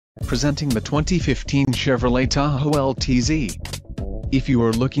Presenting the 2015 Chevrolet Tahoe LTZ. If you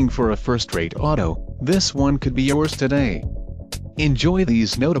are looking for a first-rate auto, this one could be yours today. Enjoy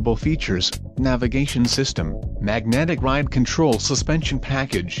these notable features: navigation system, magnetic ride control suspension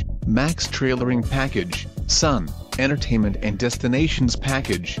package, max trailering package, sun, entertainment and destinations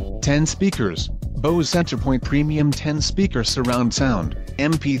package, 10 speakers, Bose Centerpoint Premium 10-speaker surround sound,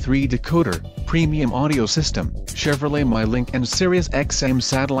 MP3 decoder, premium audio system, Chevrolet MyLink and Sirius XM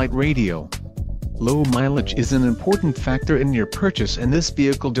satellite radio. Low mileage is an important factor in your purchase, and this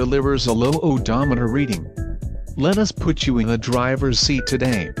vehicle delivers a low odometer reading. Let us put you in the driver's seat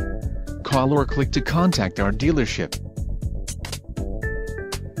today. Call or click to contact our dealership.